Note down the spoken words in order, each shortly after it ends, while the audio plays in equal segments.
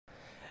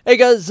Hey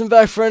guys, I'm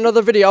back for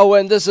another video,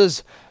 and this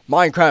is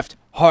Minecraft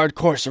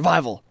Hardcore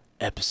Survival,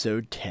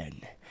 Episode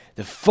 10.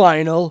 The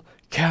final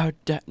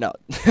countdown, no,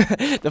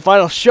 the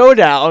final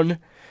showdown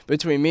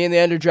between me and the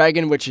Ender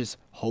Dragon, which is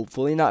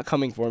hopefully not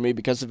coming for me,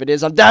 because if it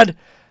is, I'm dead!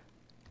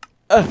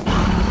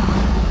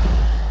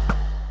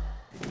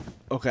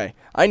 Okay,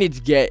 I need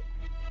to get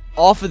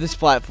off of this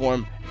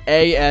platform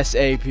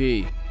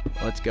ASAP.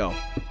 Let's go.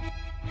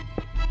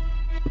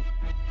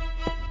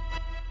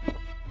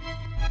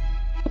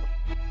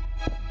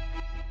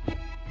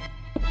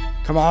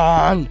 Come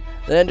on!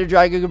 The Ender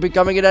Dragon could be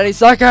coming at any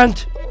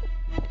second!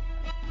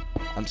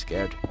 I'm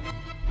scared.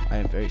 I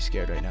am very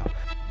scared right now.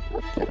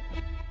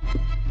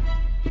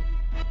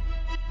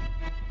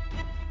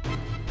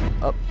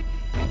 Up.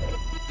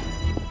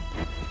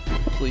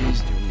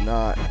 Please do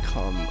not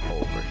come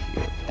over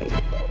here.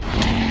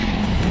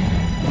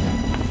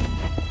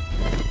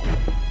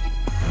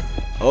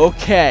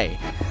 Okay.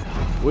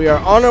 We are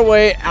on our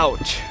way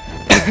out.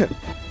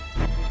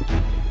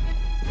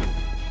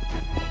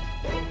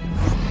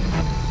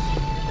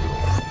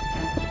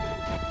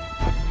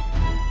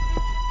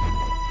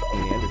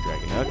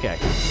 Okay,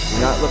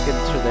 do not look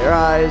into their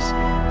eyes,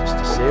 just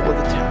disable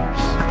the towers.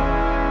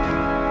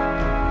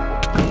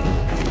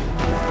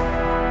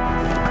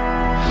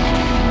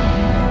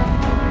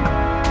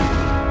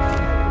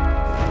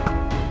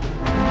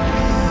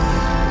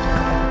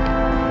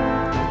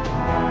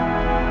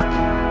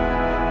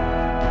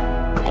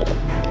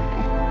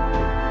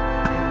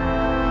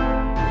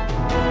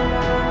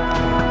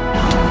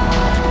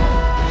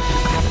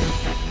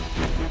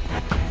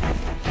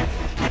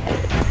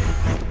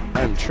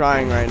 I'm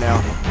trying right now.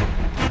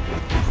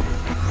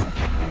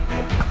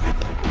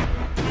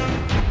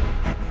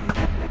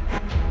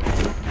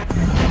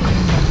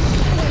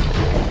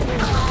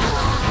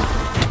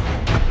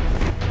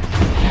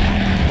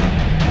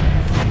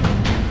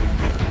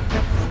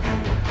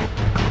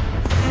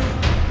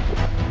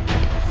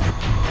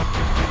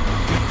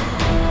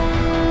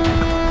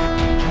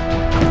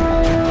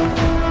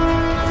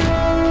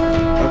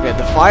 Okay,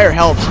 the fire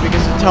helps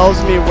because it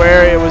tells me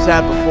where it was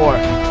at before.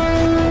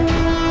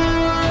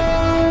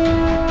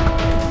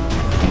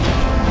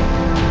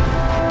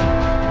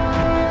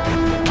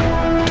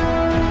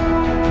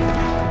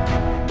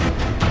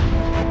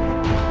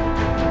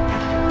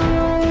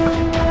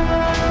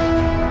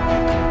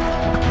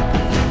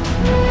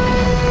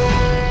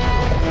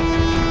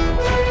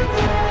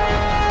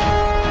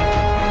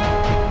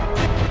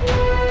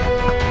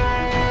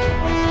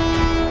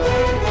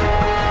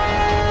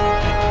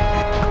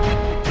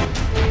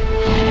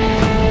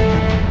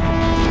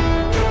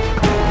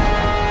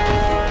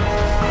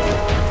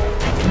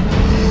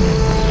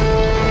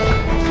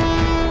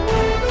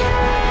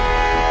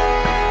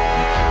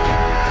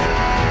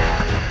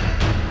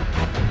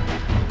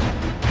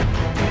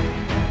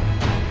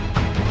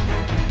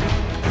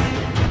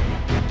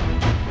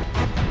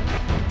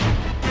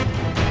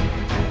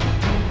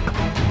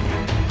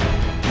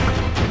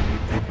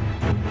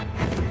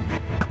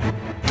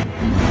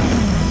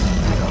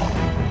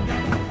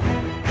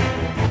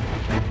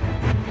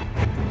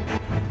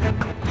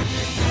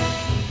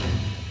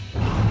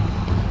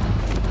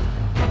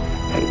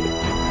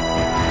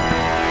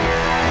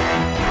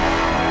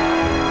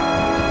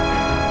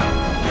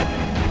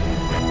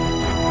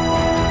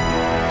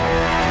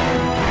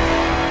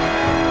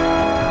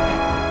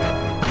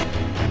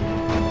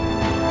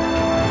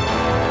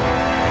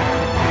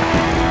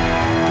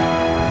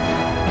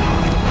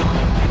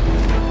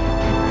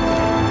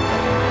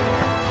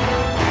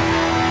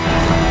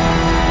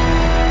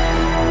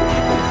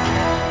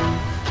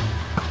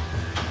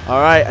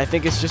 Alright, I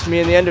think it's just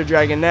me and the Ender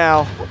Dragon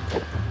now.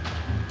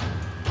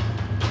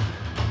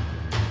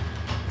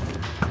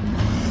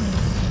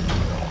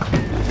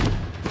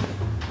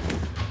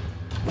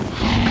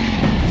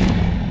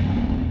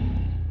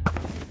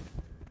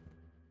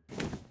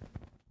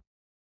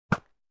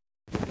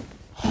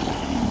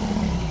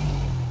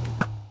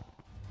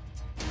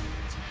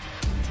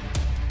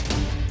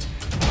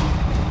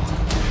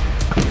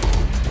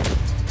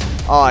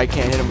 Oh, I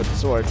can't hit him with the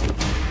sword.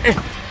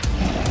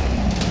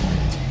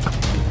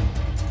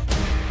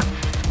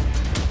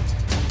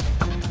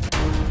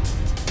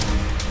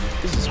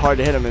 This is hard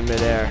to hit him in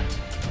midair.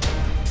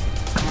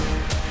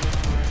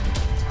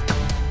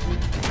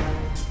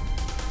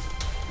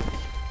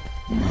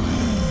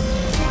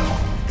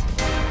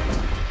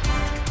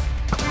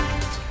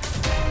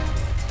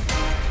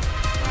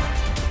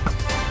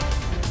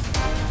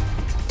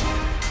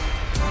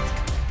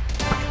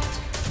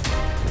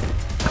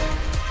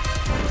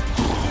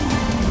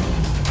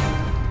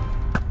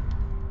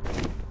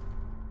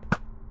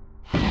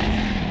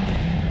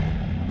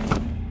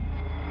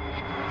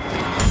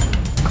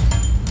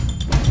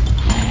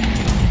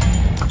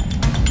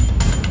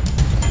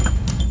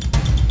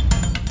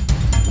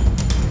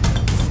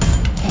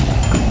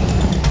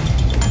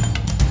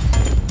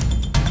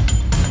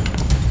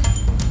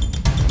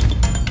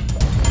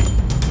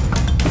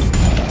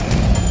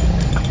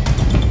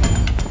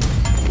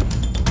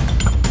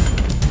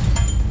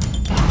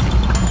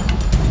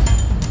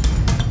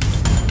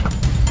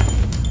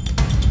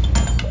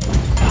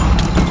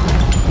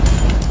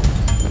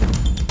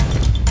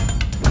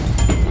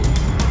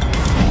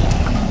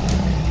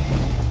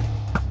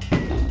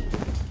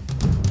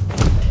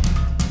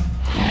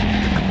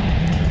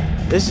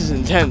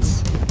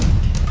 intense.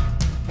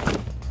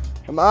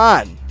 Come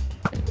on.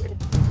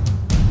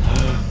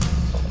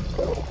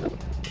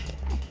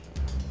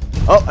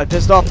 Oh, I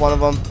pissed off one of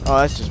them. Oh,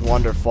 that's just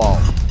wonderful.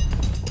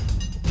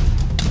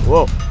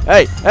 Whoa.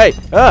 Hey, hey,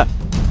 ah!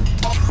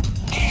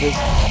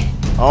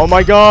 Oh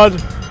my god.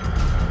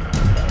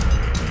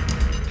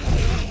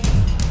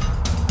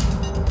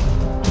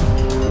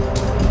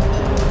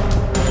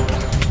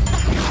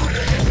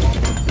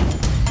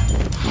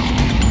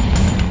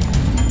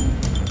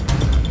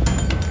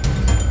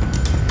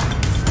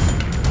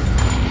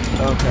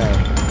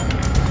 Okay.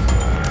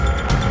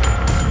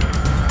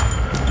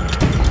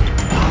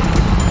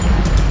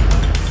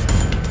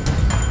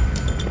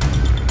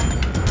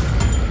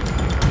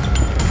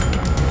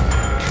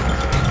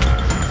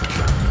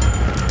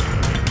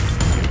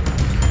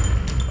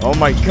 Oh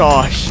my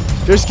gosh.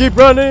 Just keep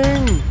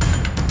running.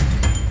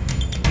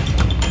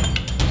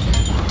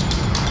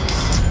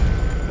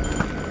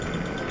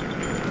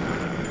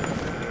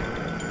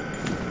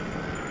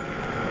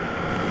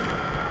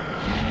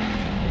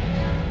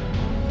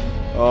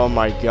 Oh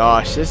my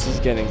gosh, this is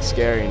getting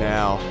scary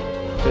now.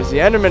 Because the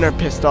Endermen are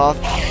pissed off.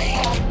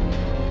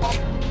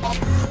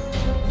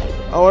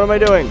 Oh, what am I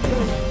doing?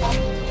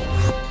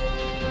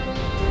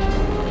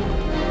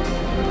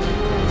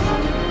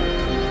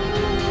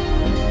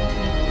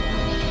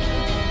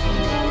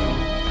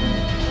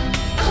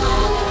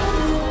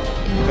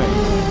 Okay.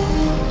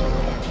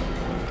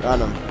 Got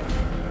him.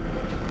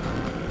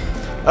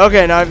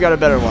 Okay, now I've got a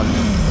better one.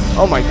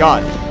 Oh my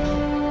god.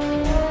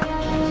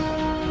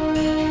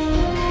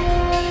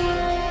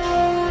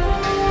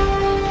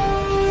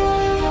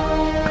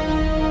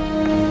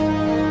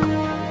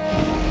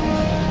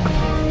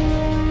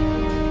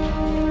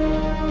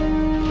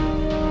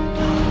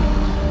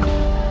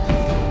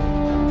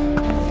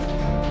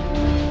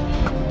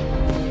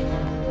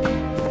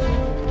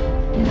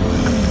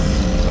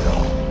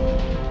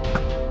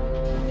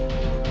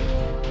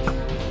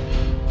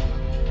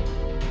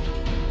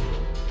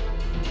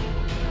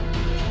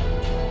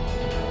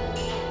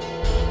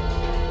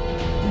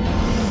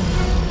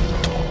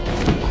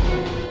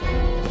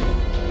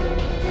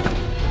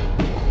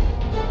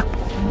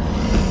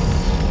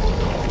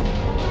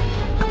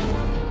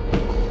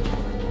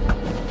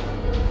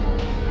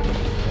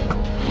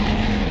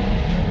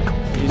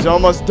 He's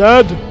almost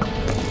dead.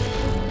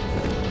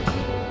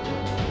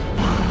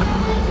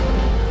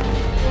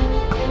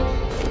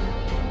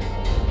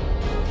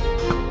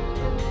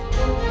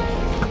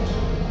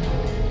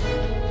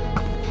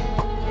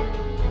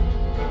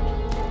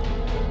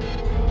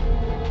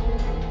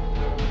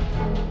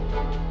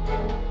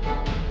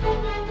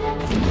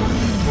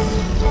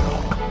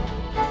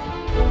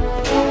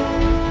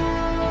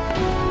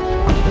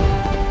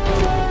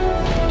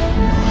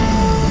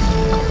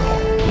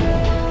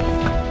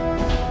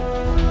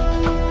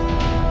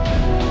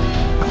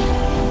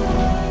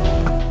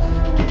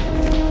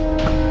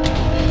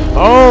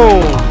 Oh!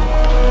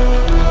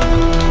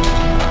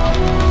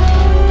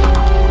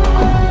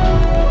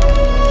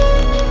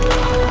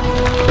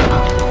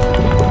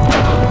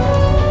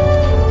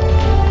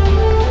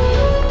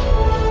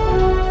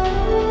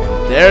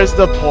 And there's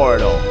the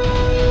portal.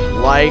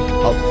 Like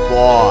a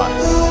boss.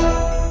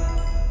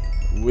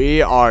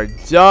 We are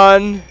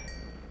done.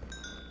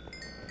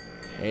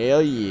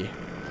 Hell yeah.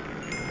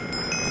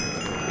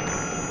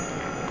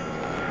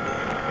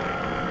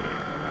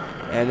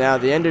 And now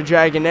the Ender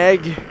Dragon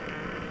egg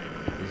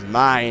is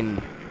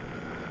mine.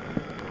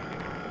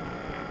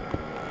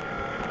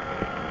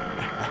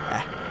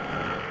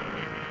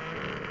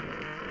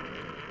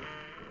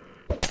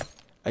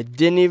 I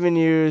didn't even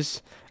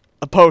use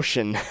a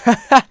potion.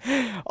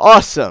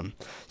 Awesome.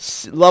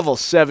 Level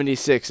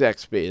 76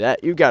 XP.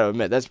 That, you gotta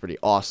admit, that's pretty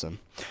awesome.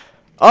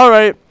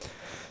 Alright.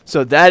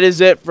 So that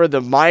is it for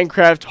the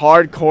Minecraft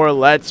Hardcore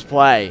Let's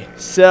Play.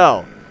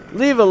 So,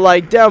 leave a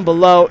like down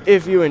below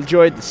if you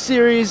enjoyed the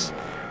series.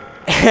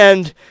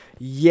 And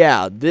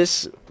yeah,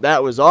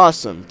 that was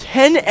awesome.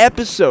 10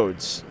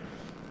 episodes.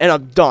 And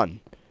I'm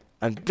done.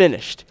 I'm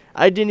finished.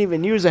 I didn't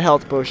even use a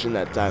health potion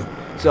that time.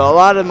 So a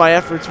lot of my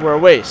efforts were a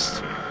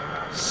waste.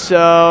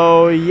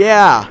 So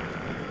yeah,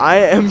 I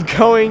am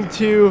going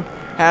to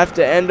have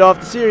to end off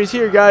the series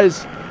here,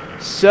 guys.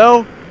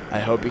 So I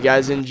hope you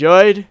guys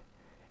enjoyed,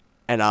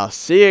 and I'll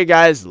see you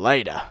guys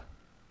later.